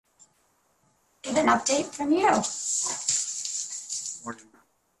an update from you. Morning.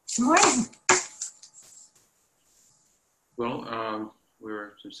 Good morning. Well,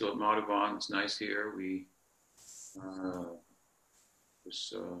 we're still at Madhavan. It's nice here.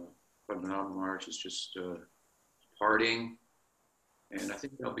 This Padmanabha March is just parting, and I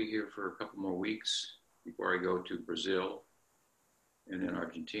think I'll be here for a couple more weeks before I go to Brazil and then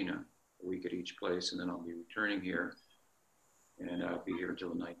Argentina, a week at each place, and then I'll be returning here, and I'll be here until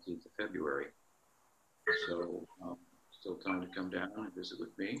the 19th of February. So still time to come down and visit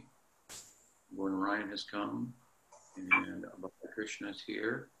with me. Born Ryan has come, and Bhakti Krishna is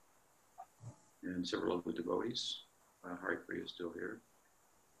here, and several other devotees. Hari Priya is still here,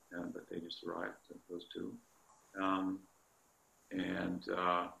 but they just arrived, those two.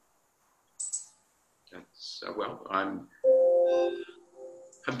 That's, well, I'm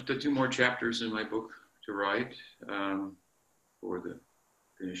the 2 more chapters in my book to write for the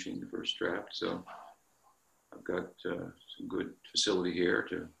finishing the first draft. So I've got some good facility here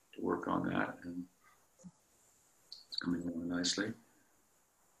to work on that, and it's coming along nicely.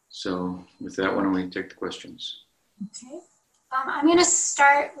 So with that, why don't we take the questions? Okay. I'm going to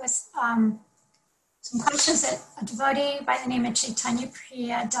start with some questions that a devotee by the name of Chaitanya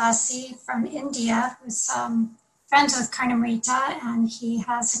Priya Dasi from India, who's friends with Karnamrita, and he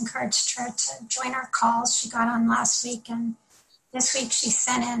has encouraged her to join our calls. She got on last week, and this week she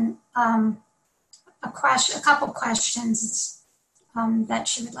sent in a couple questions that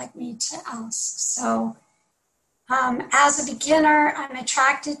she would like me to ask. So, as a beginner, I'm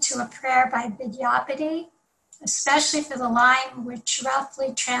attracted to a prayer by Vidyapati, especially for the line which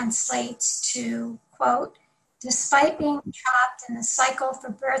roughly translates to, quote, "Despite being trapped in the cycle for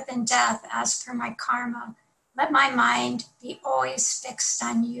birth and death as per my karma, let my mind be always fixed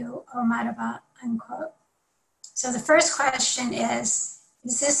on you, O Madhava," unquote. So the first question is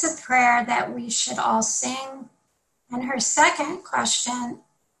this a prayer that we should all sing? And her second question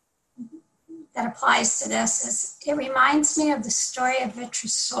that applies to this is, it reminds me of the story of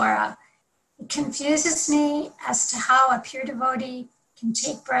Vitrasura. It confuses me as to how a pure devotee can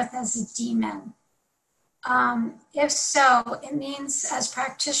take birth as a demon. If so, it means as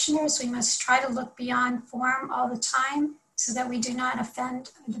practitioners, we must try to look beyond form all the time so that we do not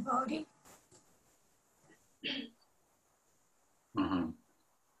offend a devotee. Uh-huh.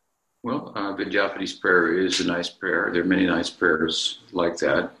 Well, Vidyapati's prayer is a nice prayer. There are many nice prayers like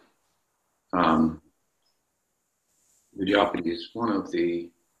that. Vidyapati is one of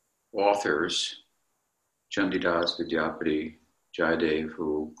the authors, Chandidas Vidyapati Jayadev,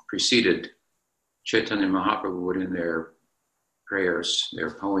 who preceded Chaitanya Mahaprabhu in their prayers, their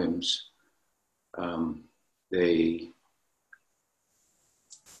poems. They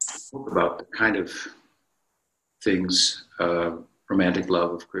spoke about the kind of things, romantic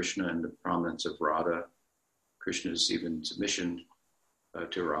love of Krishna and the prominence of Radha, Krishna's even submission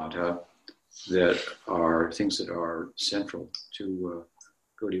to Radha, that are things that are central to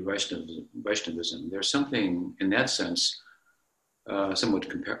Gaudiya Vaishnavism. There's something in that sense somewhat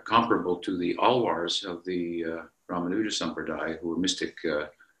comparable to the Alwars of the Ramanuja Sampradaya, who were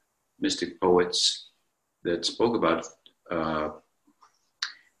mystic poets that spoke about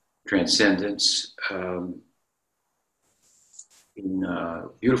transcendence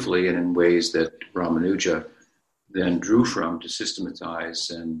beautifully and in ways that Ramanuja then drew from to systematize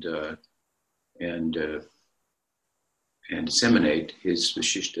and disseminate his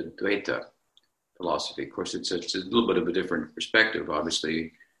Vishishta Dvaita philosophy. Of course, it's a little bit of a different perspective.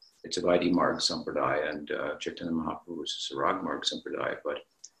 Obviously, it's a Vaidhi Marg Sampradaya, and Chaitanya Mahaprabhu is a Sarag Marg Sampradaya, but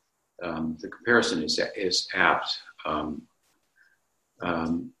the comparison is apt.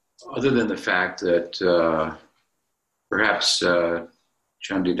 Other than the fact that perhaps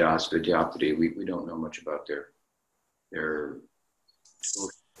Chandidas Vidyapati, we don't know much about their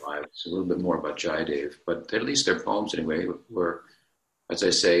lives, a little bit more about Jayadev, but at least their poems anyway were, as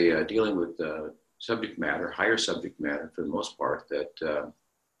I say, dealing with subject matter, higher subject matter for the most part, that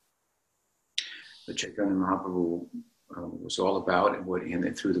the Chaitanya Mahaprabhu was all about,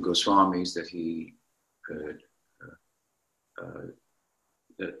 and through the Goswamis that he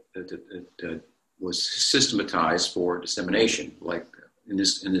that was systematized for dissemination. Like in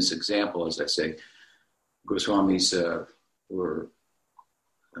this example, as I say, Goswamis were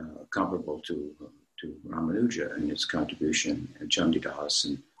comparable to Ramanuja and his contribution, and Chandidas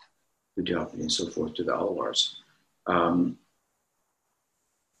and Vidyapati and so forth to the Alwars.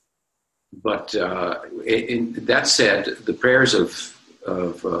 But in that said, the prayers of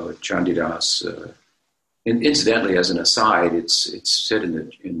Chandidas, incidentally, as an aside, it's said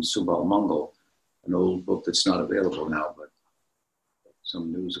in Subal Mangal, an old book that's not available now, but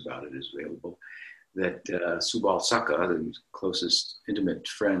some news about it is available, that Subal Saka, the closest intimate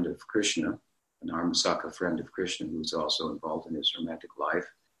friend of Krishna, an Armasaka friend of Krishna, who's also involved in his romantic life,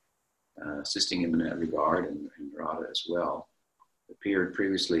 assisting him in that regard, and Radha as well, appeared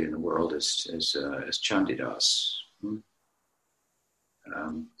previously in the world as Chandidas.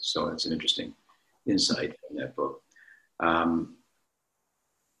 So it's an interesting insight in that book.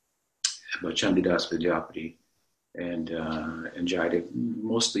 About Chandidas Vidyapati and Jayadev.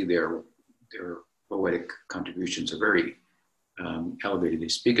 Mostly their poetic contributions are very elevated. They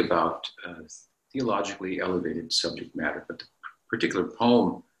speak about theologically elevated subject matter, but the particular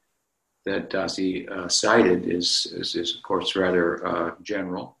poem that Dasi cited is of course rather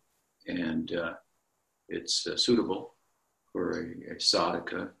general, and it's suitable for a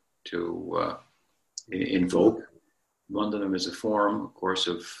sadhaka to invoke. Vandanam is a form, of course,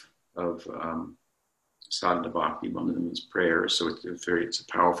 of sadhana bhakti. Vandanam means prayer, so it's a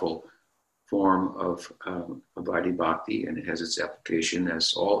powerful form of Vaidhi Bhakti, and it has its application,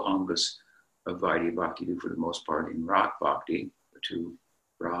 as all angas of Vaidhi Bhakti do for the most part, in Rag Bhakti, the two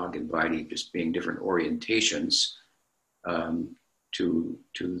Rag and Vaidhi just being different orientations to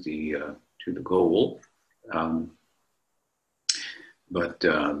the goal.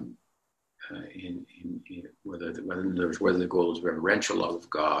 Whether the goal is reverential love of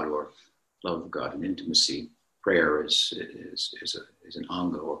God or love of God and intimacy, prayer is an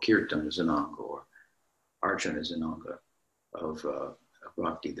anga, or kirtan is an anga, or archana is an anga of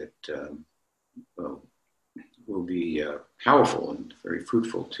bhakti that will be powerful and very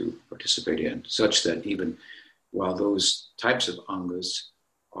fruitful to participate in, such that even while those types of angas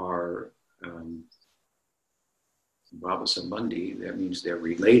are bhava sambandhi, that means they're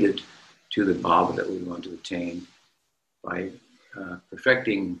related to the bhava that we want to attain by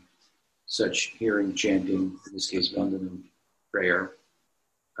perfecting such hearing, chanting, in this case vandanam, prayer.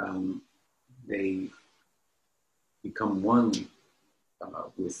 They become one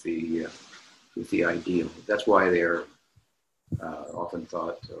with the ideal. That's why they're often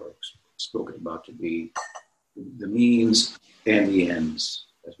thought or spoken about to be the means and the ends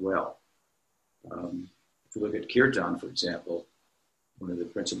as well. If you look at kirtan, for example, one of the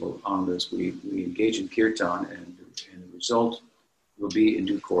principal angas, we engage in kirtan, and the result will be, in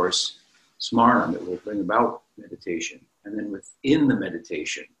due course, smarana, that will bring about meditation. And then within the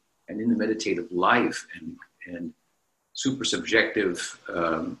meditation and in the meditative life and super subjective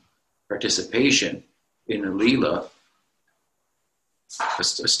participation in a lila, a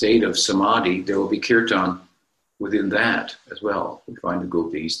state of samadhi, there will be kirtan within that as well. We find the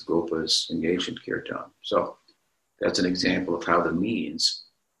gopis, the gopas engaged in kirtan. So that's an example of how the means,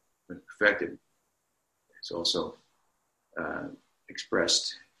 when perfected, is also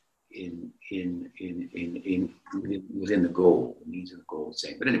expressed within the goal, the means of the goal,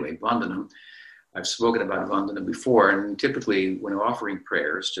 same. But anyway, vandanam, I've spoken about vandanam before, and typically when offering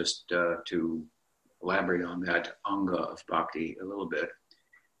prayers, just to elaborate on that anga of bhakti a little bit,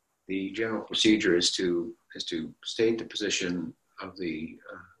 the general procedure is to state the position of the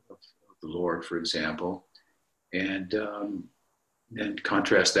Lord, for example, and then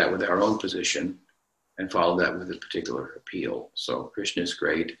contrast that with our own position, and follow that with a particular appeal. So Krishna is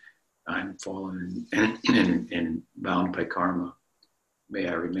great. I'm fallen and bound by karma. May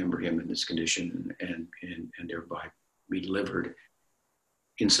I remember him in this condition and thereby be delivered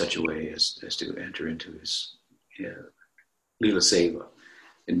in such a way as to enter into his Lila Seva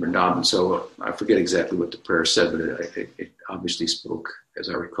in Vrindavan. So I forget exactly what the prayer said, but it obviously spoke, as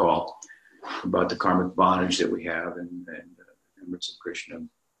I recall, about the karmic bondage that we have and the remembrance of Krishna,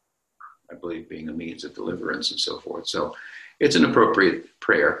 I believe, being a means of deliverance and so forth. So it's an appropriate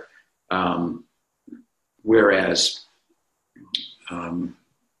prayer. Whereas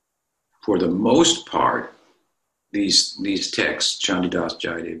for the most part, these texts, Chandidas,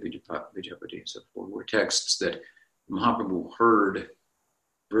 Jayadev, Vidyapati, and so forth, were texts that Mahaprabhu heard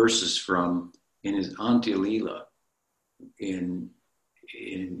verses from in his Antya Leela,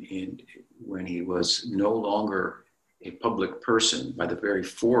 when he was no longer a public person. By the very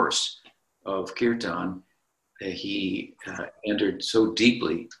force of kirtan, he entered so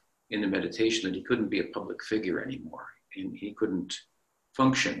deeply in the meditation that he couldn't be a public figure anymore, and he couldn't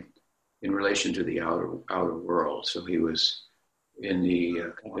function in relation to the outer world. So he was in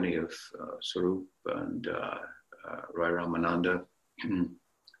the company of Sarup and Rai Ramananda, who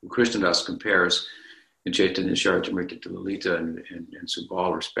Krishnadas compares in Chaitanya Charitamrita to Lalita and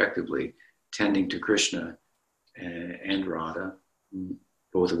Subal, respectively, tending to Krishna and Radha,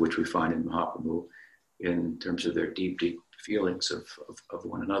 both of which we find in Mahaprabhu, in terms of their deep, deep feelings of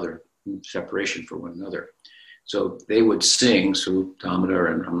one another, separation from one another. So they would sing Swarup Damodar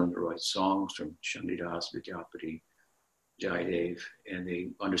and Ramananda Roy songs from Chandidas, Vidyapati, Jayadev, and they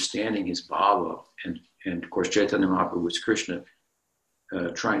understanding his bhava. And of course, Chaitanya Mahaprabhu was Krishna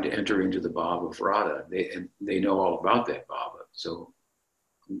trying to enter into the bhava of Radha. They know all about that bhava, so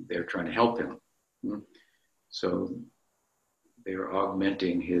they're trying to help him. So they are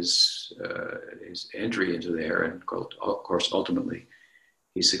augmenting his entry into there, and of course, ultimately,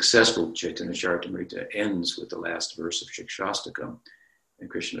 he's successful. Chaitanya Charitamrita ends with the last verse of Shikshastakam, and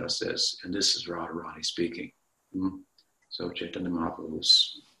Krishna says, and this is Radharani speaking. So Chaitanya Mahaprabhu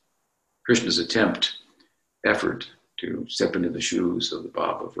was Krishna's effort to step into the shoes of the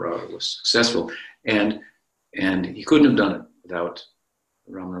Baba of Radha was successful, and he couldn't have done it without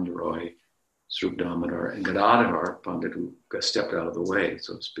Ramananda Roy, Swarup Damodar, and Gadadhar Pandit, who stepped out of the way,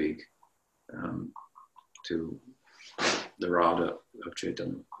 so to speak, to the Radha of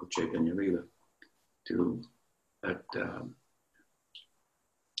Chaitanya Leela, to let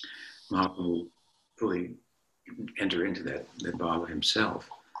Mahaprabhu fully enter into that Baba himself.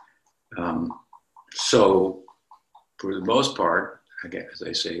 So, for the most part, again, as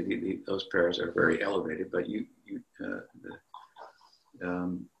I say, those prayers are very elevated. But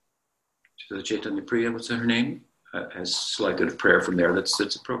the Chaitanya Priya, what's her name, has selected a prayer from there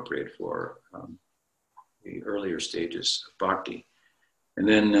that's appropriate for the earlier stages of bhakti. And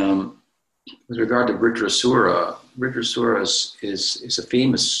then, with regard to Vritrasura, is a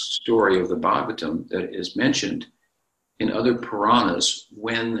famous story of the Bhagavatam that is mentioned in other Puranas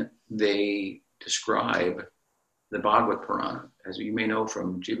when they describe the Bhagavad Purana. As you may know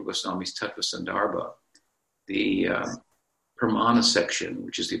from Jiva Goswami's Tattva Sandarbha, the Pramana section,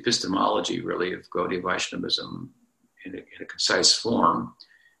 which is the epistemology really of Gaudiya Vaishnavism in a concise form,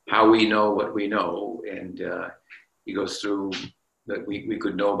 how we know what we know, and he goes through that we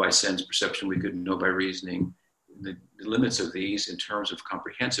could know by sense perception, we could know by reasoning, the limits of these in terms of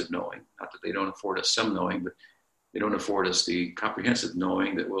comprehensive knowing. Not that they don't afford us some knowing, but they don't afford us the comprehensive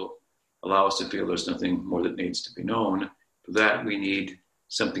knowing that will allow us to feel there's nothing more that needs to be known. For that, we need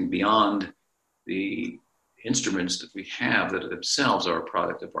something beyond the instruments that we have that themselves are a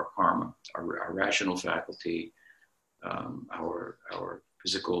product of our karma, our rational faculty, our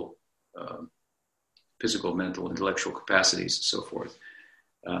physical, mental, intellectual capacities, and so forth.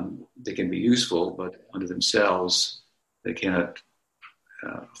 They can be useful, but unto themselves, they cannot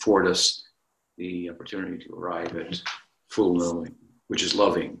afford us the opportunity to arrive at full knowing, which is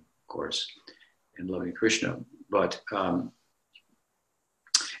loving, of course, and loving Krishna. But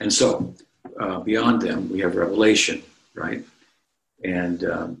and so beyond them, we have revelation, right? And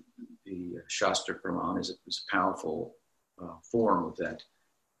the Shastra Praman is a powerful form of that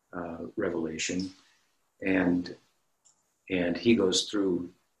revelation, and he goes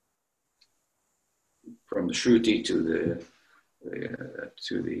through from the Shruti to the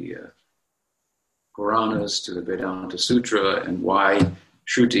Puranas to the Vedanta Sutra, and why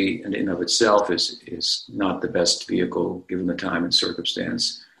Shruti in and of itself is not the best vehicle given the time and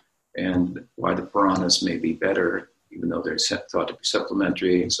circumstance, and why the Puranas may be better, even though they're thought to be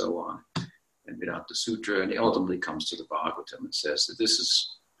supplementary, and so on. And Vedanta Sutra, and he ultimately comes to the Bhagavatam and says that this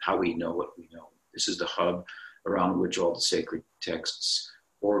is how we know what we know. This is the hub around which all the sacred texts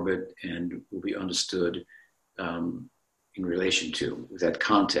orbit and will be understood in relation to that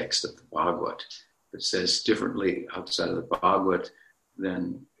context of the Bhagavad. If it says differently outside of the Bhagavad,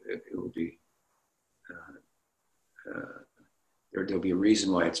 then it will be there'll be a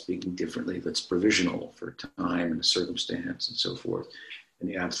reason why it's speaking differently that's provisional for time and a circumstance and so forth. And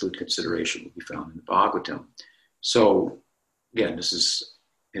the absolute consideration will be found in the Bhagavatam. So, again, this is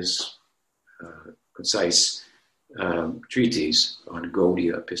his concise treatise on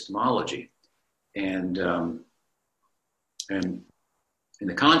Gaudiya epistemology. And in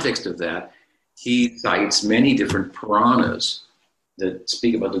the context of that, he cites many different Puranas that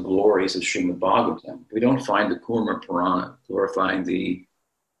speak about the glories of Srimad Bhagavatam. We don't find the Kurma Purana glorifying the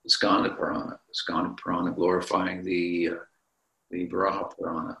Skanda Purana, glorifying the Varaha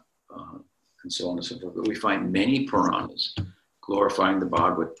Purana, and so on and so forth. But we find many Puranas glorifying the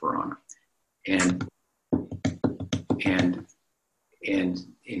Bhagavad Purana. And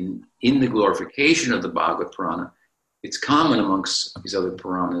in the glorification of the Bhagavad Purana, it's common amongst these other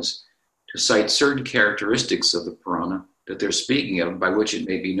Puranas to cite certain characteristics of the Purana that they're speaking of, by which it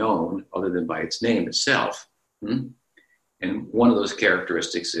may be known other than by its name itself. And one of those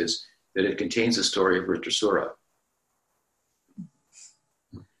characteristics is that it contains the story of Vritrasura.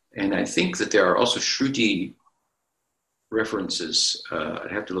 And I think that there are also Shruti references, I'd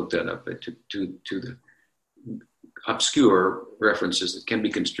have to look that up, but to the obscure references that can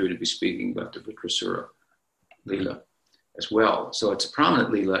be construed to be speaking about the Vritrasura Leela as well. So it's a prominent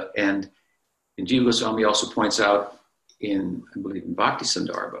Leela. And Jiva Goswami also points out I believe in Bhakti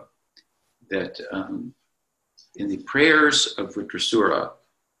Sandarbha, that in the prayers of Vritrasura,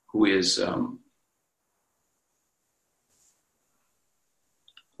 who is,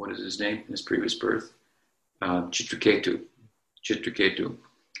 what is his name in his previous birth? Chitraketu,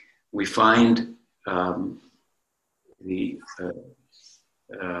 we find the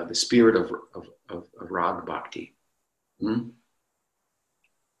spirit of Rag Bhakti.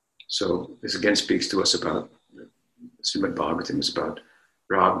 So this again speaks to us about Srimad Bhagavatam is about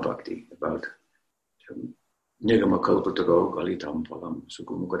Rag Bhakti, about Nigama Kalpatago Galitam Palam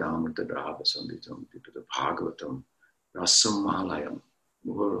Sukumukadam Tadrava Sambitam Pipita Bhagavatam Rasam Mahalayam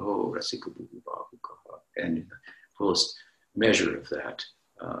Muhurho Rasikubu Bhavukaha, and in the fullest measure of that,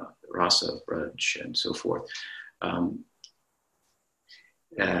 Rasa, Braj, and so forth.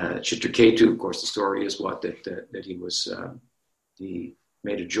 Chitraketu, of course, the story is that he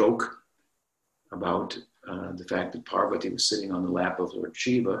made a joke about the fact that Parvati was sitting on the lap of Lord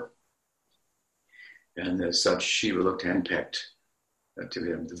Shiva, and as such, Shiva looked henpecked to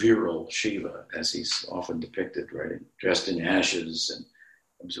him, the virile Shiva, as he's often depicted, right, dressed in ashes and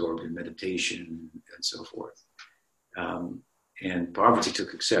absorbed in meditation and so forth. And Parvati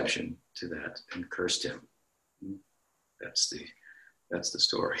took exception to that and cursed him. That's the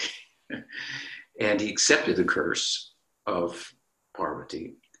story. And he accepted the curse of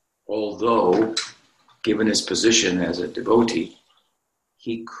Parvati, although, given his position as a devotee,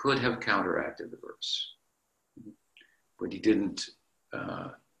 he could have counteracted the verse. But he didn't,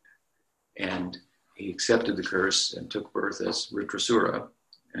 and he accepted the curse and took birth as Vritrasura,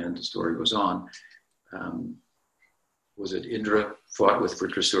 and the story goes on. Was it Indra fought with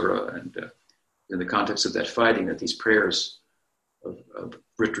Vritrasura, and in the context of that fighting, that these prayers of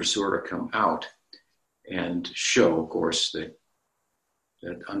Vritrasura come out and show, of course, that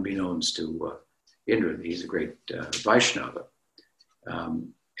unbeknownst to Indra, he's a great Vaishnava.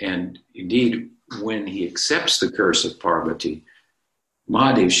 And indeed, when he accepts the curse of Parvati,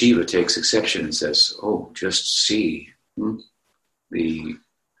 Mahadev Shiva takes exception and says, oh, just see the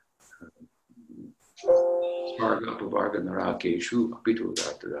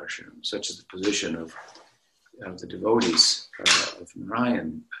such is the position of the devotees of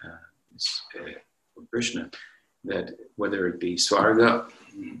Narayan, of Krishna, that whether it be Svarga,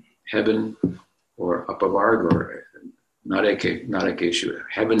 heaven, or Apavarga, or Narakeshu,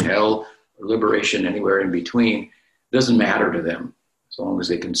 heaven, hell, or liberation, anywhere in between, doesn't matter to them as long as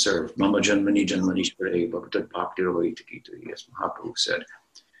they can serve. Mama Janmani Janmanishpare Bhavatat Bhakti Ravaitakita, as Mahaprabhu said.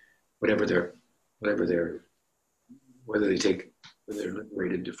 Whether they're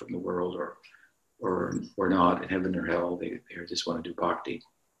liberated from the world or not, in heaven or hell, they just want to do bhakti.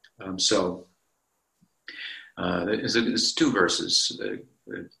 There's two verses that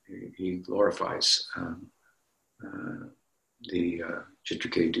he glorifies the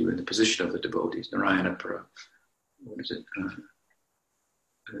Chitraketu in the position of the devotees. Narayana Pra, what is it?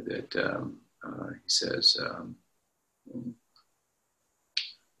 He says,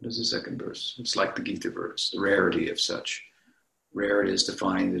 what is the second verse? It's like the Gita verse, the rarity of such. Rare it is to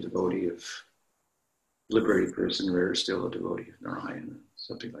find the devotee of liberated person, rare still a devotee of Narayana,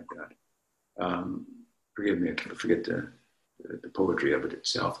 something like that. Forgive me, I forget the poetry of it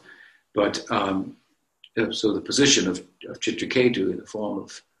itself. But so the position of Chitraketu in the form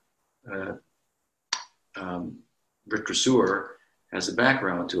of Vritrasura has a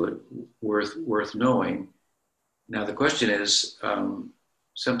background to it worth knowing. Now the question is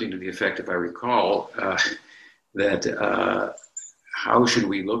something to the effect, if I recall, that how should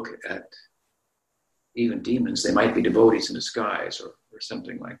we look at even demons? They might be devotees in disguise or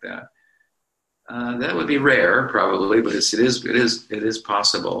something like that. That would be rare, probably, but it is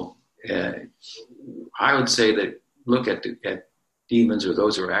possible. I would say that look at demons or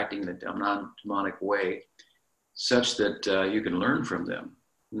those who are acting in a non-demonic way, such that you can learn from them,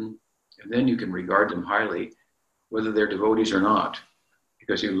 and then you can regard them highly, whether they're devotees or not,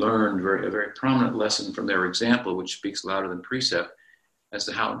 because you learned a very prominent lesson from their example, which speaks louder than precept, as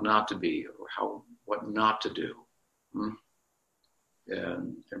to how not to be or what not to do. There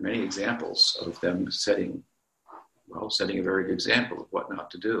are many examples of them setting a very good example of what not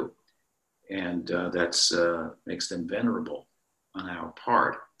to do. And that's makes them venerable on our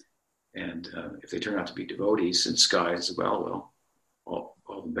part. And if they turn out to be devotees in disguise as well, all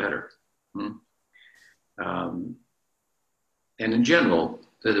the better. And in general,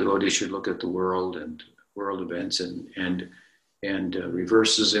 the devotee should look at the world and world events and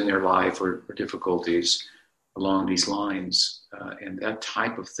reverses in their life or difficulties along these lines. And that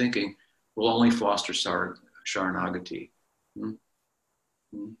type of thinking will only foster Sharanagati,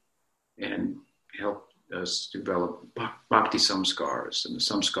 and help us develop bhakti samskars, and the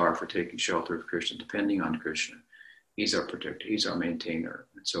samskar for taking shelter of Krishna, depending on Krishna. He's our protector, he's our maintainer,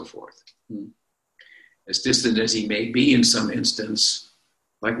 and so forth. As distant as he may be in some instance,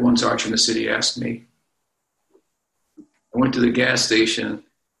 like once Archana City asked me, I went to the gas station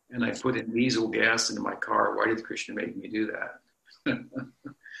and I put in diesel gas into my car. Why did Krishna make me do that?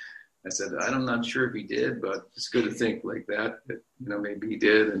 I said, I'm not sure if he did, but it's good to think like that maybe he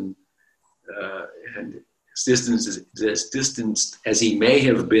did. And as distant as he may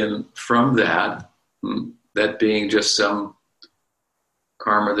have been from that, that being just some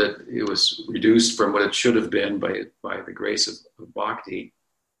karma that it was reduced from what it should have been by the grace of bhakti,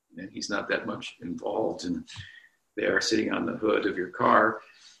 and he's not that much involved in there sitting on the hood of your car.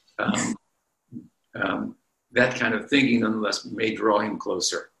 That kind of thinking nonetheless may draw him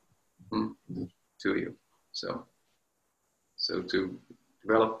closer to you. So to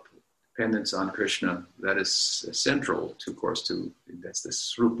develop dependence on Krishna, that is central to, of course, that's the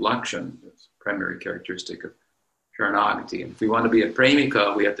Srup Lakshan, the primary characteristic of Sharanagati. And if we want to be a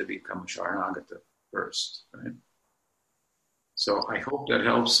Premika, we have to become a Sharanagata first, right? So I hope that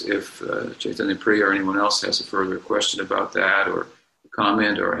helps. If Chaitanya Priya or anyone else has a further question about that, or a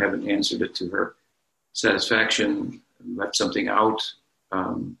comment, or haven't answered it to her satisfaction, left something out,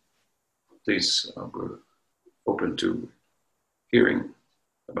 please, we're open to hearing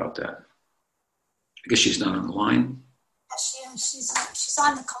about that. I guess she's not on the line. Yes, she's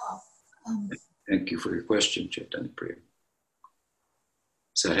on the call. Thank you for your question, Chaitanya Priya.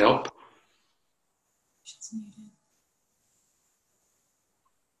 Does that help? She's muted.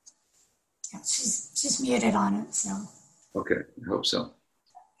 Yeah, she's muted on it, so. Okay, I hope so.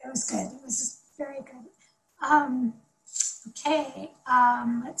 It was good. It was very good. Okay,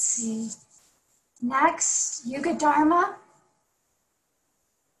 let's see. Next, Yuga Dharma.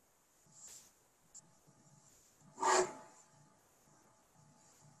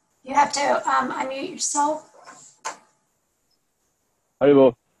 You have to unmute yourself.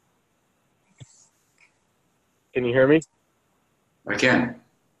 Haribo. Can you hear me? I can.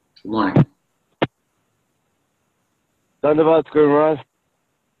 Good morning. Dandavad, Guru Maharaj.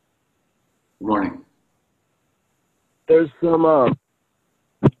 Good morning. There's some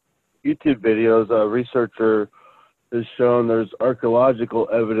YouTube videos. A researcher has shown there's archaeological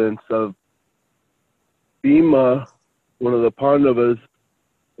evidence of Bhima, one of the Pandavas,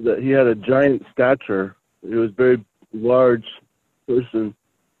 that he had a giant stature. He was a very large person.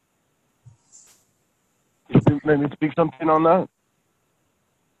 Could you maybe speak something on that?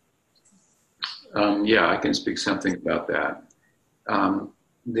 Yeah, I can speak something about that.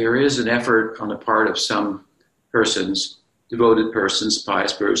 There is an effort on the part of some persons, devoted persons,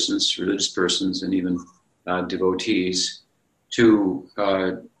 pious persons, religious persons, and even devotees, to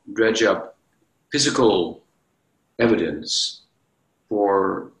dredge up physical evidence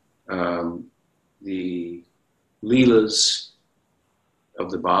for the Leelas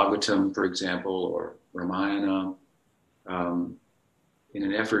of the Bhagavatam, for example, or Ramayana, in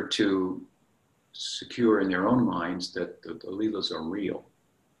an effort to secure in their own minds that the Leelas are real.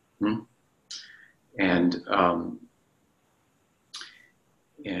 And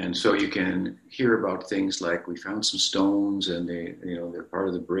so you can hear about things like, we found some stones and they're part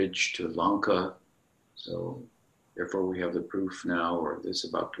of the bridge to Lanka, so therefore we have the proof now, or this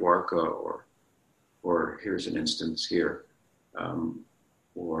about Dwarka, or here's an instance here,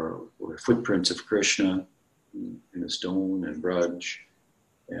 or footprints of Krishna in a stone and Braj,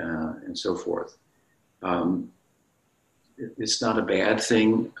 and so forth. It's not a bad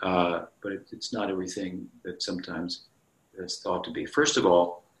thing, but it's not everything that sometimes is thought to be. First of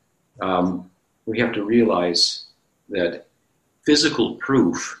all, we have to realize that physical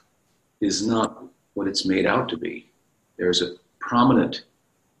proof is not what it's made out to be. There's a prominent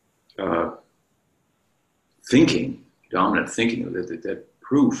dominant thinking that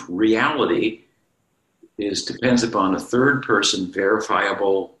proof, reality, depends upon a third person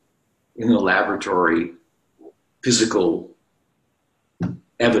verifiable in the laboratory physical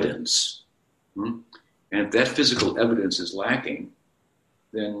evidence. And if that physical evidence is lacking,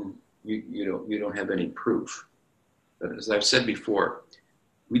 then you don't have any proof. But as I've said before,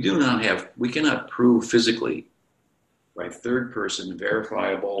 we cannot prove physically by third person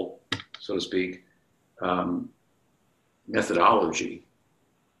verifiable, so to speak, methodology.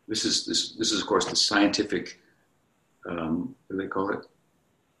 This is of course the scientific, what do they call it?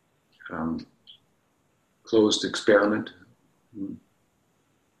 Closed experiment.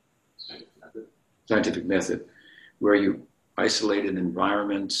 Scientific method, where you isolate an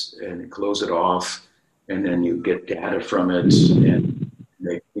environment and close it off, and then you get data from it and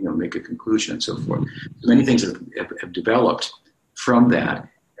make a conclusion and so forth. So many things have developed from that,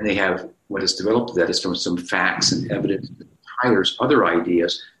 and they have what has developed that is from some facts and evidence that hires other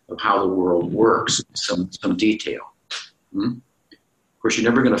ideas of how the world works, some detail. Of course, you're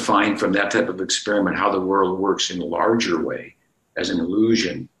never going to find from that type of experiment how the world works in a larger way as an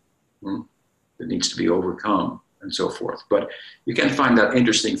illusion that needs to be overcome and so forth. But you can find out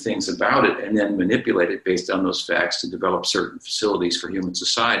interesting things about it and then manipulate it based on those facts to develop certain facilities for human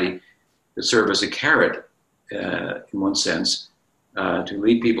society that serve as a carrot, in one sense, to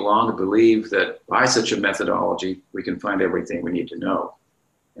lead people on to believe that by such a methodology, we can find everything we need to know.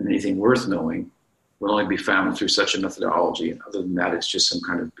 And anything worth knowing will only be found through such a methodology. And other than that, it's just some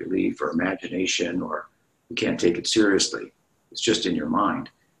kind of belief or imagination, or you can't take it seriously. It's just in your mind.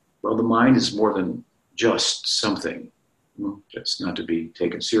 Well, the mind is more than just something that's not to be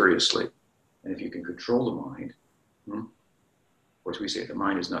taken seriously. And if you can control the mind, of course we say the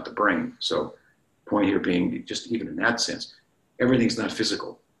mind is not the brain. So the point here being, just even in that sense, everything's not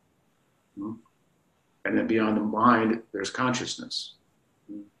physical. And then beyond the mind, there's consciousness.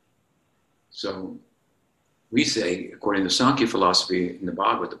 So we say, according to Sankhya philosophy in the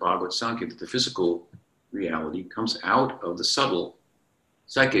Bhagavad Sankhya, that the physical reality comes out of the subtle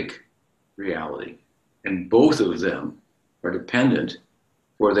psychic reality. And both of them are dependent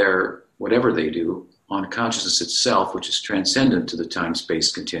for their, whatever they do, on consciousness itself, which is transcendent to the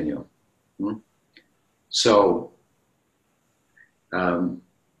time-space continuum. So, that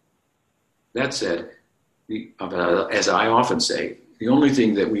said, as I often say, the only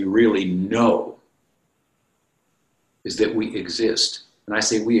thing that we really know is that we exist. And I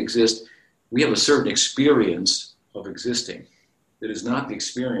say we exist, we have a certain experience of existing that is not the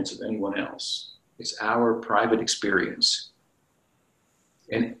experience of anyone else. It's our private experience.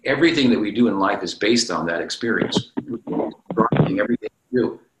 And everything that we do in life is based on that experience. Everything we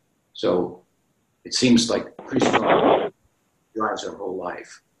do. So it seems like pretty strong drives our whole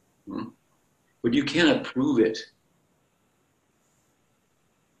life. But you cannot prove it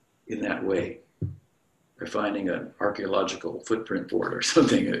in that way by finding an archaeological footprint for it or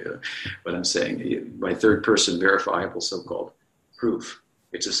something. What I'm saying, by third person verifiable so-called proof.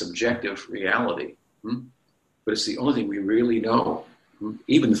 It's a subjective reality, but it's the only thing we really know.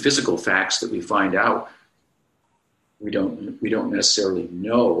 Even the physical facts that we find out, we don't necessarily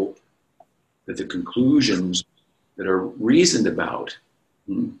know that the conclusions that are reasoned about,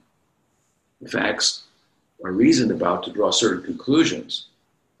 the facts are reasoned about to draw certain conclusions.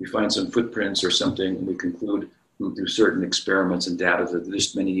 We find some footprints or something, and we conclude through certain experiments and data that they're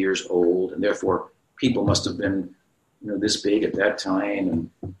this many years old, and therefore people must have been this big at that time, and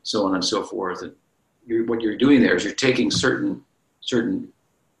so on and so forth. And what you're doing there is you're taking certain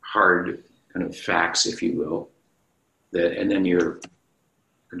hard kind of facts, if you will, and then you're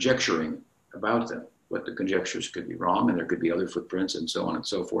conjecturing about them. But the conjectures could be wrong, and there could be other footprints, and so on and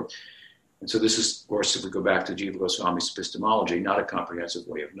so forth. And so this is, of course, if we go back to Jiva Goswami's epistemology, not a comprehensive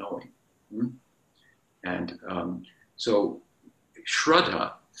way of knowing. And so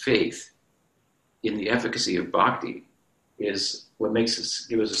Shraddha, faith in the efficacy of bhakti, is what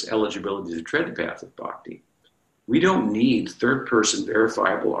gives us eligibility to tread the path of bhakti. We don't need third-person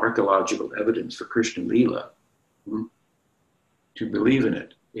verifiable archaeological evidence for Krishna Lila to believe in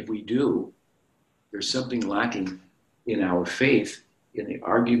it. If we do, there's something lacking in our faith in the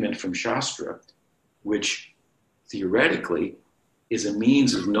argument from Shastra, which theoretically is a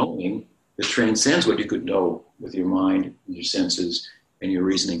means of knowing that transcends what you could know with your mind, and your senses, and your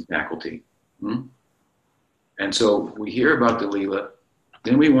reasoning faculty. And so we hear about the Leela,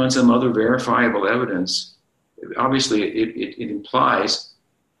 then we want some other verifiable evidence. Obviously, it implies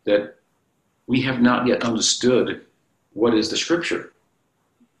that we have not yet understood what is the scripture,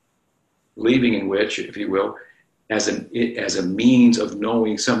 believing in which, if you will, as a means of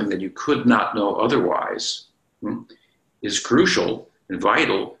knowing something that you could not know otherwise, is crucial and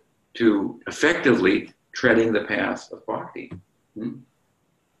vital to effectively treading the path of bhakti.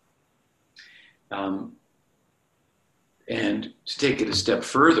 And to take it a step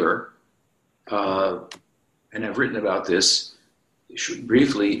further, and I've written about this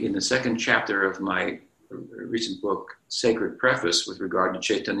briefly in the second chapter of my recent book, Sacred Preface, with regard to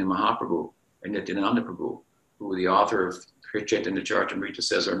Chaitanya Mahaprabhu and Nityananda Prabhu, who the author of Chaitanya Charitamrita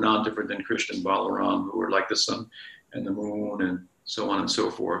says are non-different than Krishna and Balaram, who are like the sun and the moon and so on and so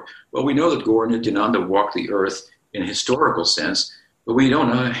forth. Well, we know that Gaur and Nityananda walked the earth in a historical sense, but we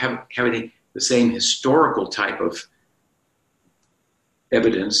don't have the same historical type of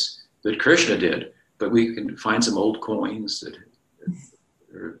evidence that Krishna did. But we can find some old coins that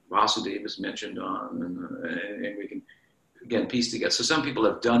Vasudeva is mentioned on, and we can, again, piece together. So some people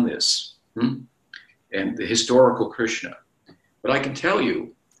have done this, and the historical Krishna. But I can tell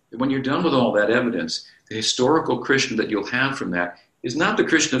you that when you're done with all that evidence, the historical Krishna that you'll have from that is not the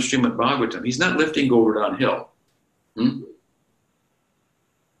Krishna of Srimad Bhagavatam. He's not lifting Govardhan Hill.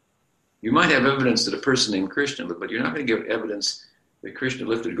 You might have evidence that a person named Krishna, but you're not going to give evidence that Krishna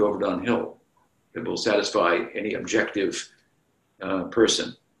lifted Govardhan Hill that will satisfy any objective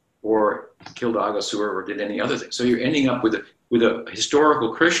person, or killed Aghasura, or did any other thing. So you're ending up with a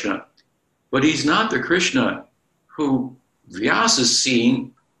historical Krishna, but he's not the Krishna who Vyasa is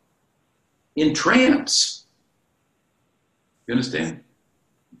seeing in trance. You understand?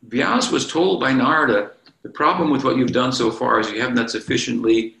 Vyasa was told by Narada, the problem with what you've done so far is you haven't that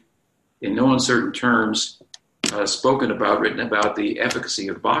sufficiently, in no uncertain terms, written about the efficacy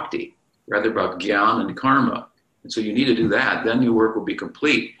of bhakti, rather about jnana and karma. And so you need to do that. Then your work will be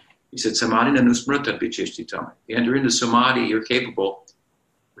complete. He said, samadhi nanusmrta vichishtitam. You enter into samadhi, you're capable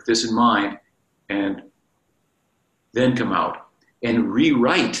with this in mind, and then come out and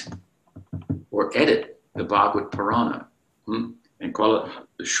rewrite or edit the Bhagavad Purana and call it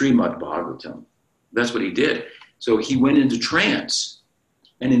the Srimad Bhagavatam. That's what he did. So he went into trance.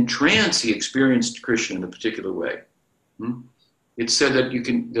 And in trance, he experienced Krishna in a particular way. It's said that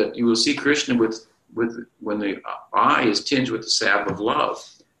you will see Krishna with when the eye is tinged with the salve of love.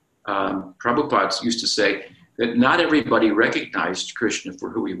 Prabhupada used to say that not everybody recognized Krishna for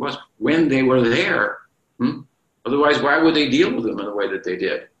who he was when they were there. Otherwise, why would they deal with him in the way that they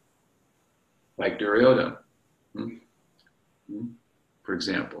did? Like Duryodhana, for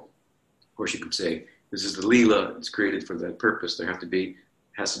example. Of course, you could say, this is the Leela, it's created for that purpose. There has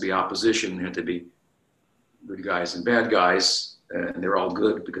to be opposition, there have to be good guys and bad guys, and they're all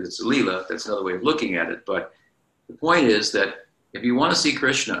good because it's a Leela. That's another way of looking at it. But the point is that if you want to see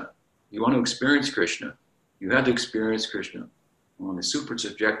Krishna, you want to experience Krishna, you have to experience Krishna on the super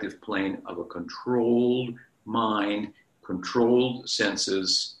subjective plane of a controlled mind, controlled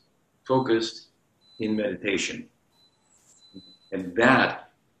senses, focused in meditation. And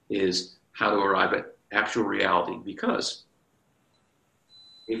that is how to arrive at actual reality. Because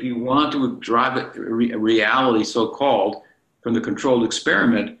if you want to drive a reality, so-called, from the controlled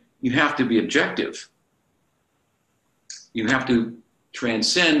experiment, you have to be objective. You have to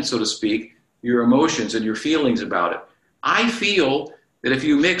transcend, so to speak, your emotions and your feelings about it. I feel that if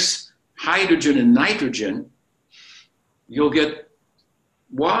you mix hydrogen and nitrogen, you'll get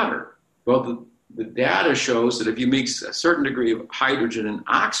water. Well, the data shows that if you mix a certain degree of hydrogen and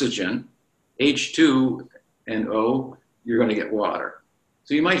oxygen, H2 and O, you're going to get water.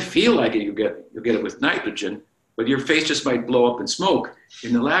 So you might feel like it, you'll get it with nitrogen, but your face just might blow up in smoke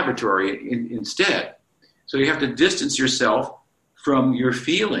in the laboratory instead. So you have to distance yourself from your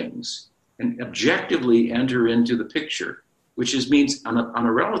feelings and objectively enter into the picture, which means in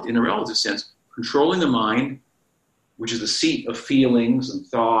a relative sense, controlling the mind, which is the seat of feelings and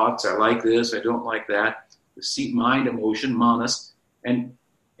thoughts. I like this, I don't like that. The seat, mind, emotion, manas, and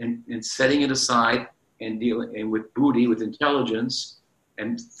setting it aside and dealing with buddhi, with intelligence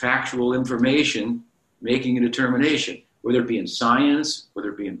and factual information, making a determination, whether it be in science, whether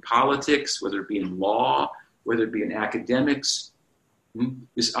it be in politics, whether it be in law, whether it be in academics.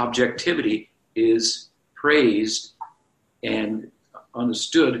 This objectivity is praised and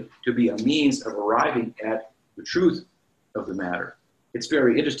understood to be a means of arriving at the truth of the matter. It's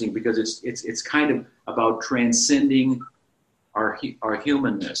very interesting because it's kind of about transcending our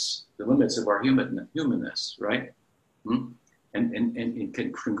humanness, the limits of our humanness, right? And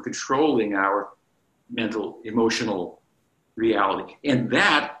controlling our mental, emotional reality. And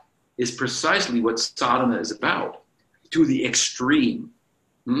that is precisely what sadhana is about, to the extreme.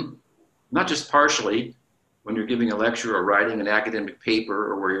 Not just partially, when you're giving a lecture or writing an academic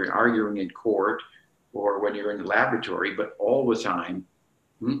paper or where you're arguing in court or when you're in the laboratory, but all the time,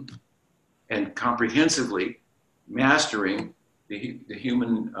 and comprehensively mastering the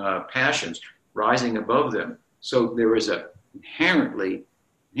human passions, rising above them. So there is a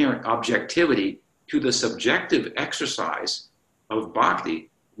inherent objectivity to the subjective exercise of bhakti,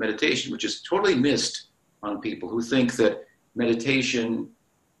 meditation, which is totally missed on people who think that meditation,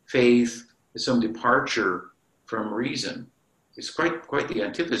 faith, is some departure from reason. It's quite the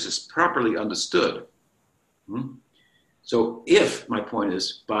antithesis, properly understood. So if, my point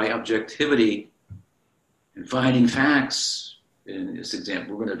is, by objectivity and finding facts, in this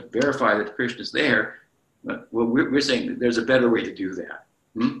example, we're going to verify that Krishna is there, well, we're saying that there's a better way to do that.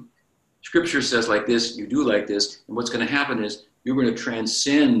 Scripture says like this, you do like this, and what's going to happen is you're going to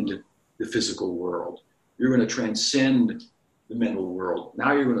transcend the physical world. You're going to transcend the mental world.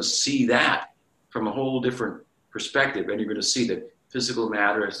 Now you're going to see that from a whole different perspective, and you're going to see that physical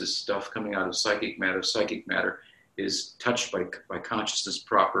matter is this stuff coming out of psychic matter. Psychic matter is touched by consciousness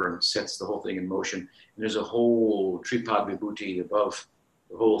proper and sets the whole thing in motion. And there's a whole Tripad Vibhuti above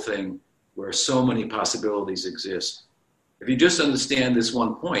the whole thing where so many possibilities exist. If you just understand this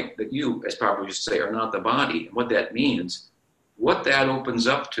one point, that you, as Prabhupada used to say, are not the body, and what that means, what that opens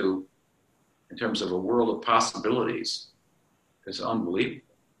up to in terms of a world of possibilities is unbelievable.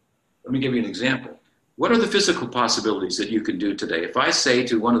 Let me give you an example. What are the physical possibilities that you can do today? If I say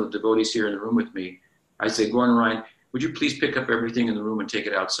to one of the devotees here in the room with me, I say, Gordon Ryan, would you please pick up everything in the room and take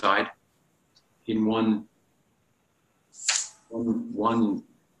it outside in one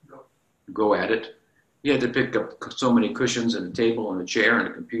go at it? He had to pick up so many cushions and a table and a chair and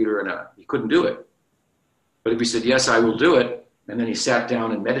a computer, and he couldn't do it. But if he said, yes, I will do it, and then he sat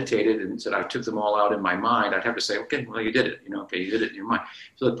down and meditated and said, I took them all out in my mind, I'd have to say, okay, well, you did it. Okay, you did it in your mind.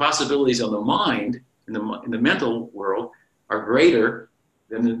 So the possibilities on the mind, in the mental world, are greater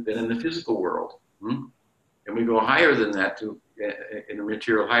than in the physical world. And we go higher than that in the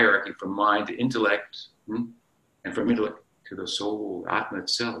material hierarchy, from mind to intellect, and from intellect to the soul, Atma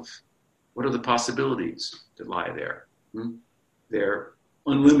itself. What are the possibilities that lie there? They're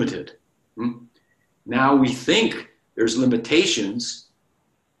unlimited. Now we think there's limitations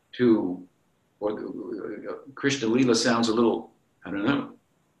to, or Krishna Lila sounds a little, I don't know,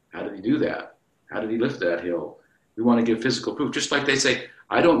 how did he do that? How did he lift that hill? We want to give physical proof, just like they say,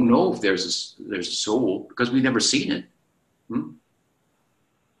 I don't know if there's a soul because we've never seen it.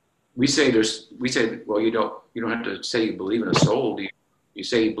 We say, well, you don't have to say you believe in a soul. You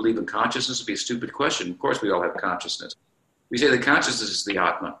say you believe in consciousness? It'd be a stupid question. Of course, we all have consciousness. We say that consciousness is the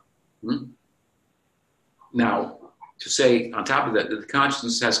Atma. Now, to say on top of that the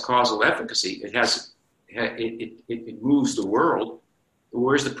consciousness has causal efficacy, it moves the world.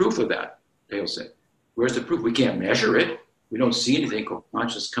 Where's the proof of that? They'll say, where's the proof? We can't measure it. We don't see anything called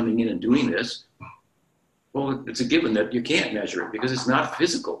consciousness coming in and doing this. Well, it's a given that you can't measure it because it's not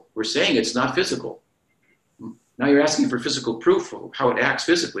physical. We're saying it's not physical. Now you're asking for physical proof of how it acts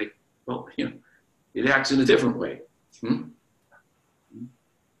physically. Well, it acts in a different way.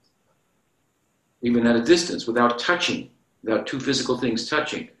 Even at a distance, without touching, without two physical things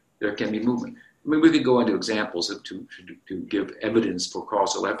touching, there can be movement. I mean, we could go into examples to give evidence for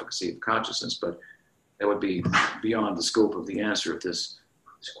causal efficacy of consciousness, but that would be beyond the scope of the answer of this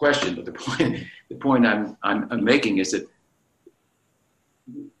question. But the point I'm making is that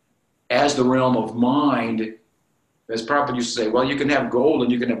as the realm of mind, as Prabhupada used to say, well, you can have gold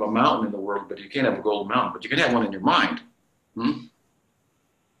and you can have a mountain in the world, but you can't have a gold mountain, but you can have one in your mind.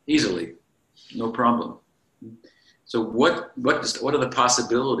 Easily, no problem. So what are the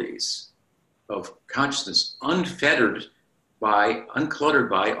possibilities of consciousness unfettered by, uncluttered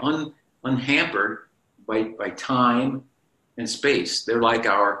by, unhampered by time and space? They're like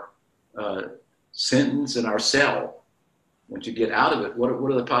our sentence and our cell. Once you get out of it, what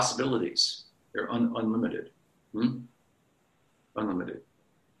are the possibilities? They're unlimited. Unlimited.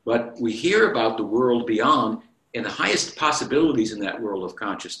 But we hear about the world beyond and the highest possibilities in that world of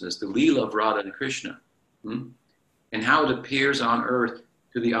consciousness, the Leela of Radha and Krishna, and how it appears on earth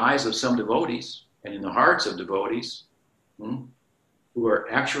to the eyes of some devotees and in the hearts of devotees who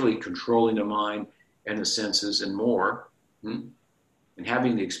are actually controlling the mind and the senses and more, and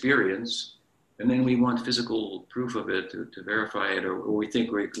having the experience. And then we want physical proof of it to verify it, or we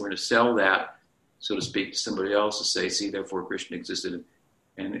think we're going to sell that, so to speak, to somebody else to say, see, therefore Krishna existed,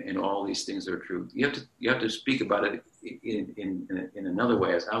 and all these things are true. You have to speak about it in another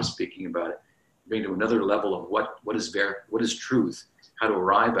way, as I'm speaking about it, bring to another level of what is truth, how to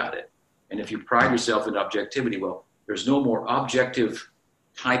arrive at it. And if you pride yourself in objectivity, well, there's no more objective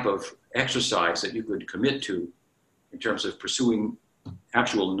type of exercise that you could commit to in terms of pursuing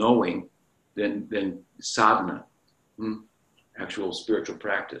actual knowing than sadhana, actual spiritual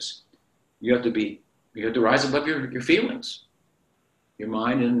practice. You have to rise above your feelings, your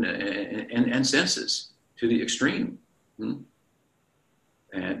mind and senses to the extreme,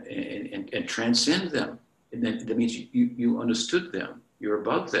 and transcend them. And that means you understood them. You're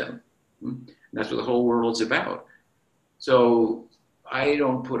above them. And that's what the whole world's about. So I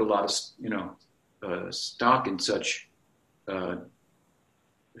don't put a lot of stock in such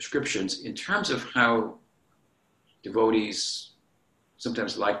descriptions in terms of how devotees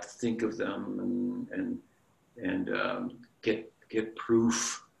sometimes like to think of them and get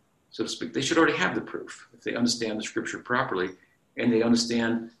proof, so to speak. They should already have the proof if they understand the scripture properly and they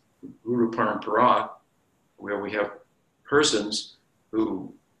understand Guru Parampara, where we have persons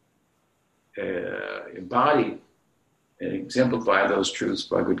who embody and exemplify those truths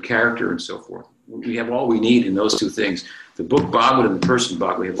by good character and so forth. We have all we need in those two things. The book Bhagavad and the person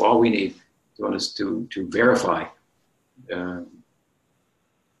Bhagavad, we have all we need to verify the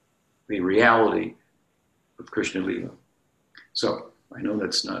reality of Krishna Lila. So I know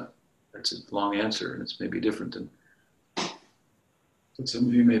that's a long answer, and it's maybe different than what some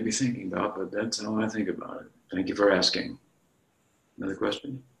of you may be thinking about, but that's how I think about it. Thank you for asking. Another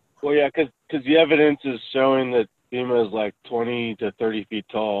question? Well, yeah, because the evidence is showing that Bhima is like 20 to 30 feet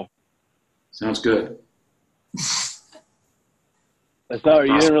tall. Sounds good. That's not.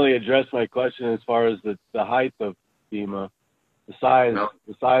 You didn't really address my question as far as the height of Bhima, the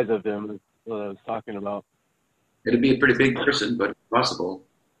size of him is what I was talking about. It'd be a pretty big person, but it's possible.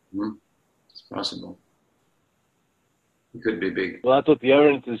 Mm-hmm. It's possible. It could be big. Well, that's what the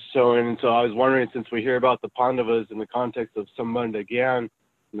evidence is showing. And so I was wondering, since we hear about the Pandavas in the context of Sambandha Gyan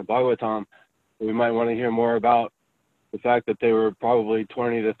in the Bhagavatam, we might want to hear more about the fact that they were probably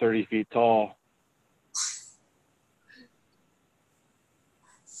 20 to 30 feet tall.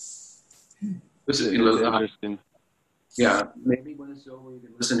 Listen, interesting. Yeah, maybe when it's over, you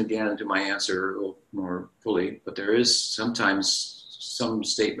can listen again to my answer a little more fully. But there is sometimes some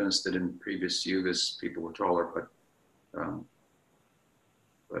statements that in previous yugas people were taller, but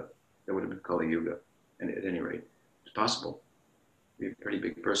that would have been Kali Yuga. And at any rate, it's possible. Be a pretty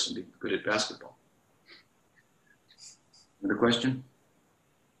big person, be good at basketball. Another question?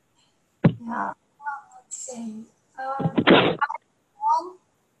 Yeah. Let's see.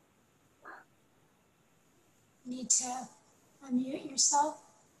 Need to unmute yourself.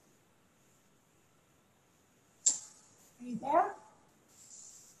 Are you there?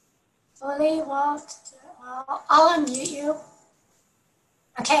 Fully walked. I'll unmute you.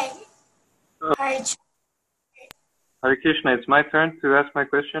 Okay. All right. Hare Krishna, it's my turn to ask my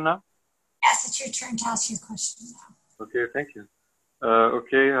question now? Yes, it's your turn to ask your question now. Okay, thank you.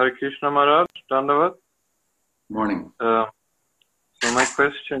 Okay, Hare Krishna Maharaj, Dandavat. Morning. So my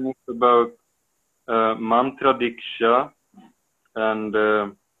question is about mantra diksha, and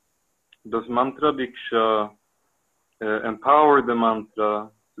does mantra diksha empower the mantra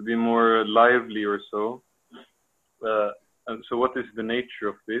to be more lively or so? And so what is the nature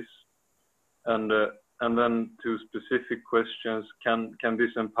of this? And then two specific questions, can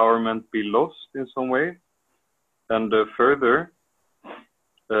this empowerment be lost in some way? And further,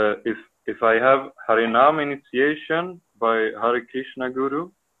 if I have Harinam initiation by Hare Krishna Guru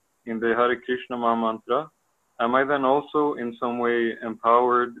in the Hare Krishna Maha Mantra, am I then also in some way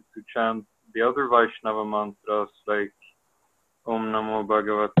empowered to chant the other Vaishnava mantras like Om Namo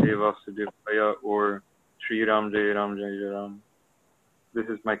Bhagavate Vasudevaya or Sri Ram Jai Ram Jai Jai Ram? This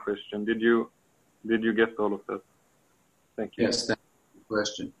is my question. Did you get all of that? Thank you. Yes, that's the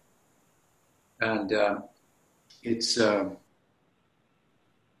question. And it's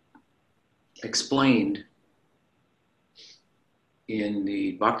explained in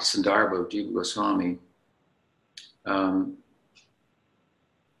the Bhakti Sandarbha of Jiva Goswami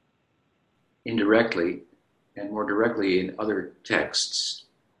indirectly and more directly in other texts,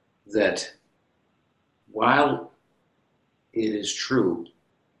 that while it is true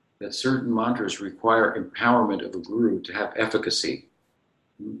that certain mantras require empowerment of a guru to have efficacy,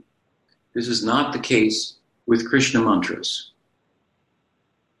 this is not the case with Krishna mantras.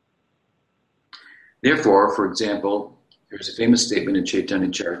 Therefore, for example, there's a famous statement in Chaitanya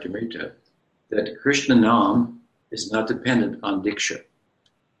Charitamrita that Krishna Nam is not dependent on Diksha.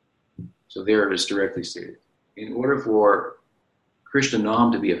 So there it is directly stated. In order for Krishna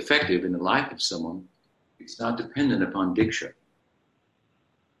Nam to be effective in the life of someone, it's not dependent upon Diksha.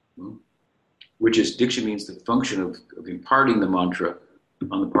 Which is, Diksha means the function of imparting the mantra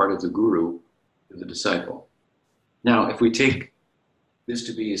on the part of the guru to the disciple. Now, if we take this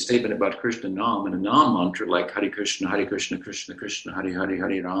to be a statement about Krishna Nam and a Nam mantra like Hare Krishna, Krishna Krishna, Hare Hare,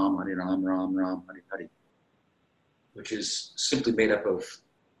 Hare Ram, Ram Ram, Hare Hare, which is simply made up of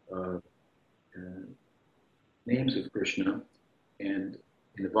names of Krishna and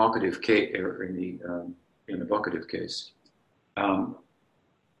in the vocative case, or in the vocative case,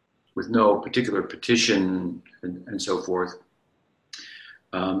 with no particular petition and so forth,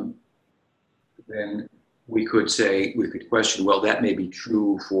 then we could question, well, that may be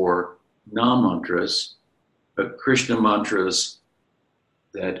true for Nam mantras, but Krishna mantras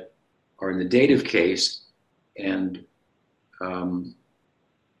that are in the dative case and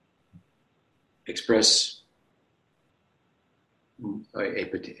express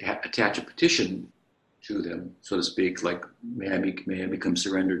attach a petition to them, so to speak, like may I become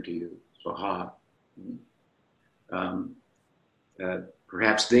surrendered to you, Swaha.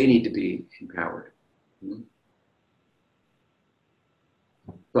 Perhaps they need to be empowered.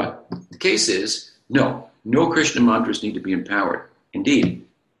 But the case is, no Krishna mantras need to be empowered. Indeed,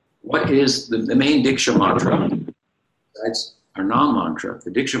 what is the main Diksha mantra? Besides our Nam mantra, the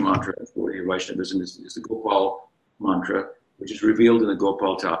Diksha mantra for the Vaishnavism is the Gopal mantra, which is revealed in the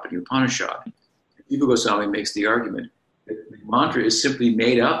Gopal Tapani Upanishad. Jiva Goswami makes the argument that the mantra is simply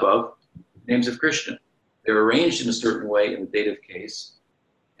made up of names of Krishna. They're arranged in a certain way in the dative case,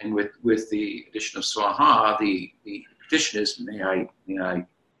 and with the addition of Swaha, the petition is, may I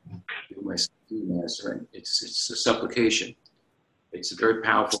do my surrender. It's a supplication. It's a very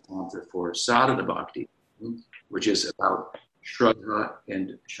powerful mantra for sadhana bhakti, which is about shraddha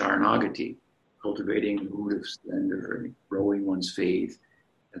and sharanagati, cultivating the mood of surrender and growing one's faith,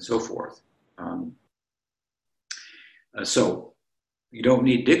 and so forth. So you don't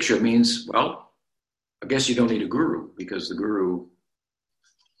need diksha means, well, I guess you don't need a guru because the guru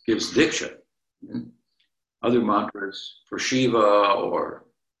gives diksha. Other mantras for Shiva or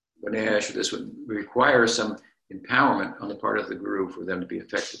Ganesh or this would require some empowerment on the part of the guru for them to be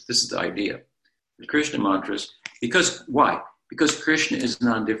effective. This is the idea. The Krishna mantras, because why? Because Krishna is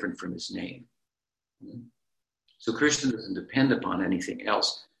non-different from his name. So Krishna doesn't depend upon anything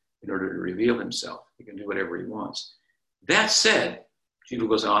else in order to reveal himself. He can do whatever he wants. That said, Jiva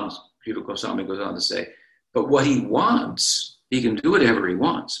Goswami goes on to say, but what he wants, he can do whatever he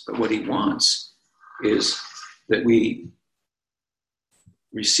wants, but what he wants is that we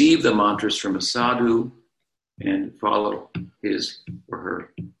receive the mantras from a sadhu and follow his or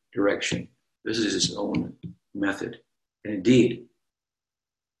her direction. This is his own method. And indeed,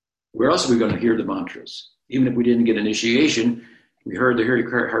 where else are we going to hear the mantras? Even if we didn't get initiation, we heard the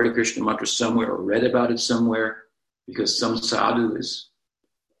Hare Krishna mantra somewhere or read about it somewhere because some sadhu is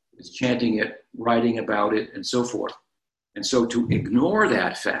chanting it, writing about it, and so forth. And so to ignore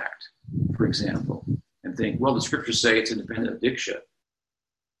that fact, for example, and think, well, the scriptures say it's independent of Diksha,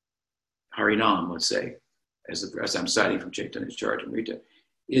 Harinam, let's say, as I'm citing from Chaitanya's Charitamrita,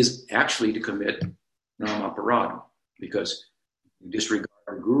 is actually to commit Nam Aparadam, because you disregard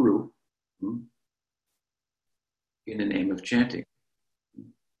our guru in the name of chanting.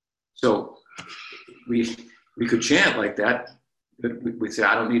 So we could chant like that, but we say,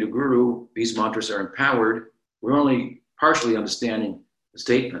 I don't need a guru, these mantras are empowered. We're only partially understanding the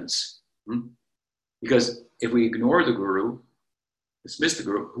statements. Because if we ignore the guru, dismiss the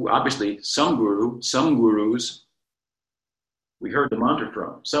guru, who obviously some gurus, we heard the mantra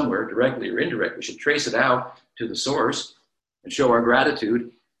from somewhere, directly or indirectly, we should trace it out to the source and show our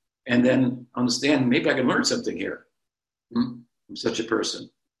gratitude, and then understand, maybe I can learn something here from such a person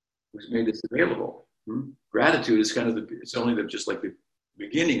who's made this available. Gratitude is kind of it's only just like the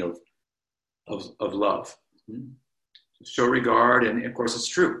beginning of love. Show regard, and of course it's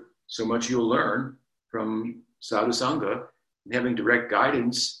true. So much you'll learn from Sadhu Sanga, and having direct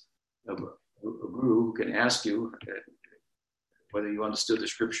guidance of a guru who can ask you whether you understood the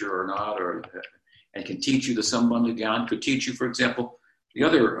scripture or not, and can teach you the Sambandha Gyan, could teach you, for example, the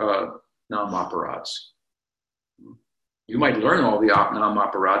other Nam Aparats. You might learn all the Nam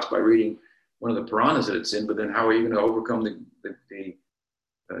Aparats by reading one of the Puranas that it's in, but then how are you going to overcome the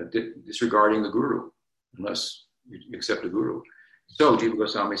disregarding the guru, unless you accept a guru? So Jiva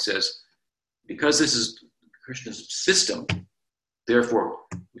Goswami says, because this is Krishna's system, therefore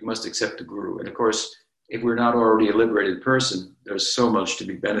we must accept the guru. And of course, if we're not already a liberated person, there's so much to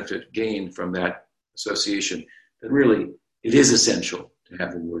be gained from that association that really it is essential to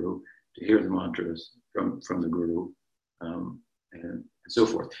have the guru, to hear the mantras from the guru, and so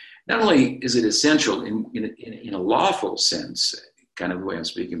forth. Not only is it essential in a lawful sense, kind of the way I'm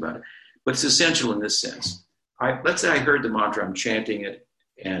speaking about it, but it's essential in this sense. Let's say I heard the mantra, I'm chanting it,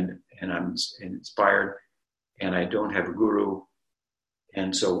 and I'm inspired, and I don't have a guru.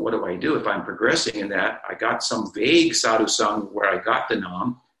 And so what do I do? If I'm progressing in that, I got some vague sadhu sangha where I got the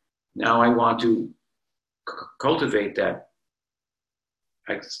nam. Now I want to cultivate that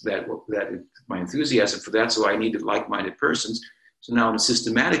my enthusiasm for that, so I need like-minded persons. So now in a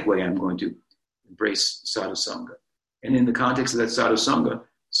systematic way, I'm going to embrace sadhu sangha. And in the context of that sadhu sangha,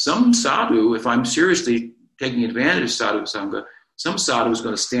 some sadhu, if I'm seriously taking advantage of sadhu sangha, some sadhu is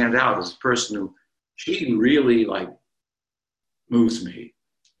going to stand out as a person who, she really moves me.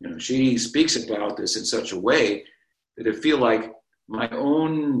 She speaks about this in such a way that I feel like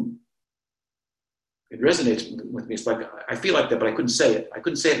it resonates with me. It's like, I feel like that, but I couldn't say it. I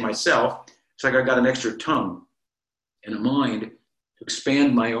couldn't say it myself. It's like I got an extra tongue and a mind to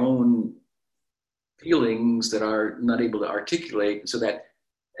expand my own feelings that are not able to articulate. So that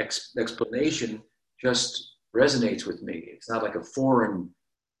explanation just resonates with me. It's not like a foreign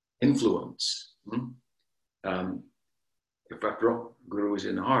influence. If after all, Guru is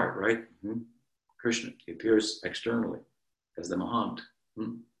in the heart, right? Krishna, he appears externally as the Mahant.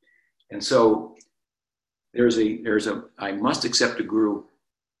 And so I must accept a Guru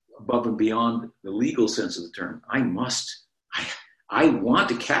above and beyond the legal sense of the term. I want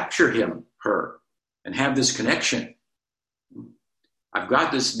to capture him, her, and have this connection. I've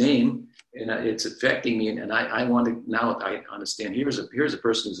got this name, and it's affecting me, and I want to, now I understand, here's a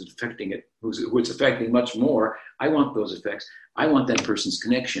person who's affecting it, who it's affecting much more. I want those effects. I want that person's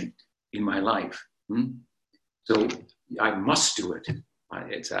connection in my life. So I must do it.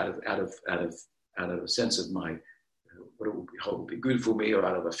 It's out of a sense of my, what it would be good for me, or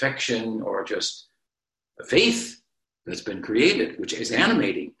out of affection, or just a faith that's been created, which is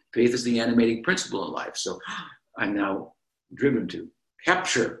animating. Faith is the animating principle in life. So I'm now driven to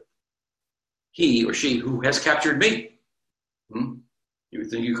capture he or she who has captured me. You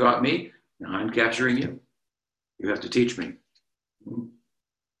think you caught me? Now I'm capturing you. You have to teach me.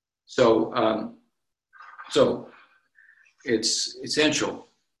 So it's essential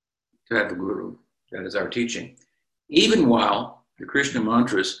to have the Guru. That is our teaching. Even while the Krishna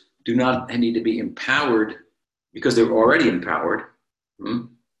mantras do not need to be empowered because they're already empowered,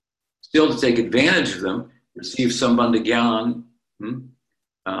 still to take advantage of them, receive sambandha gyan,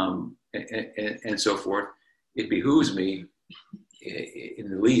 and so forth, it behooves me, in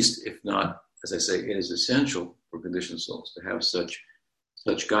the least, if not, as I say, it is essential for conditioned souls to have such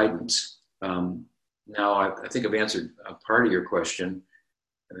guidance. Now, I think I've answered a part of your question,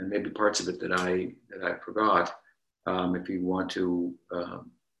 and then maybe parts of it that I forgot. If you want to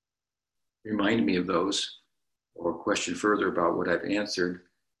remind me of those, or question further about what I've answered,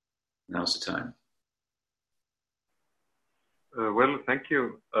 now's the time. Well, thank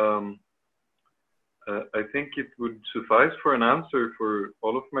you. I think it would suffice for an answer for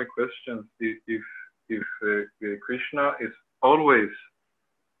all of my questions. If Krishna is always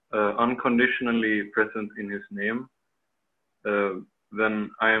unconditionally present in his name, then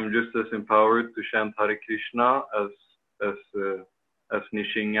I am just as empowered to chant Hare Krishna as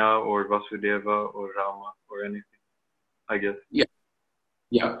Nishinga or Vasudeva or Rama or anything, I guess. Yeah.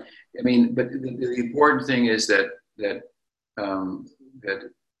 I mean, but the important thing is that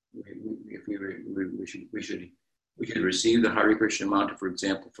we should receive the Hare Krishna mantra, for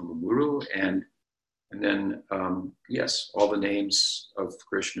example, from a guru, and then yes, all the names of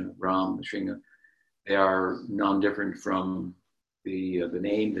Krishna, Ram, Nishinga, they are non-different from the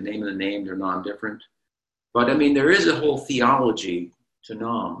name of the name. They're non-different, but I mean, there is a whole theology to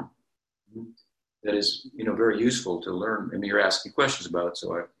Nam that is, very useful to learn. I mean, you're asking questions about it,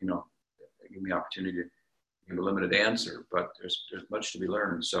 so give me the opportunity to give a limited answer, but there's much to be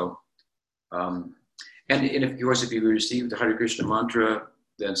learned. So, and of course, if you receive the Hare Krishna mantra,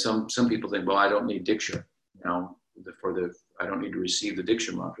 then some people think, well, I don't need Diksha. I don't need to receive the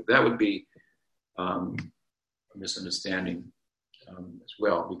Diksha mantra. That would be a misunderstanding as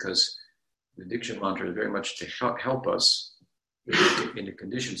well, because the Diksha mantra is very much to help us in the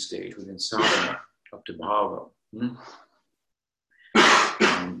conditioned stage within sadhana up to bhava, and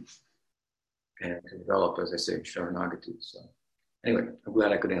to develop, as I say, sharanagati. So anyway, I'm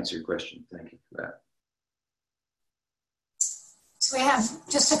glad I could answer your question. Thank you for that. So we have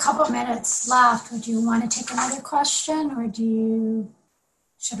just a couple minutes left. Would you want to take another question, or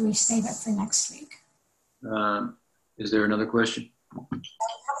should we save it for next week? Is there another question? We have a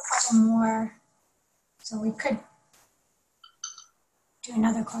couple more, so we could do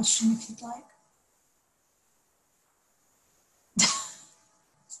another question if you'd like.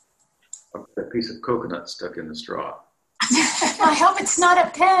 A piece of coconut stuck in the straw. I hope it's not a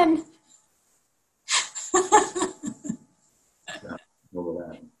pen.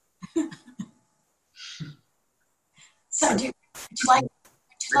 Over that. So would you like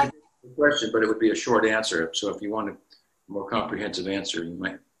a question, but it would be a short answer. So if you want a more comprehensive answer, you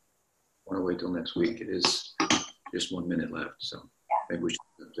might want to wait till next week. It is just 1 minute left, so maybe we should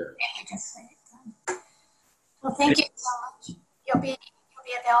do that. Well, thank you so much. You'll be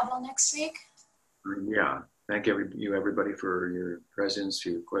available next week? Yeah. Thank everybody for your presence, for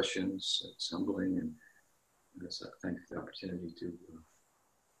your questions. It's humbling, and thank you for the opportunity to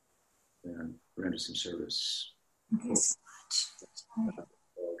render some service. Thank you so much.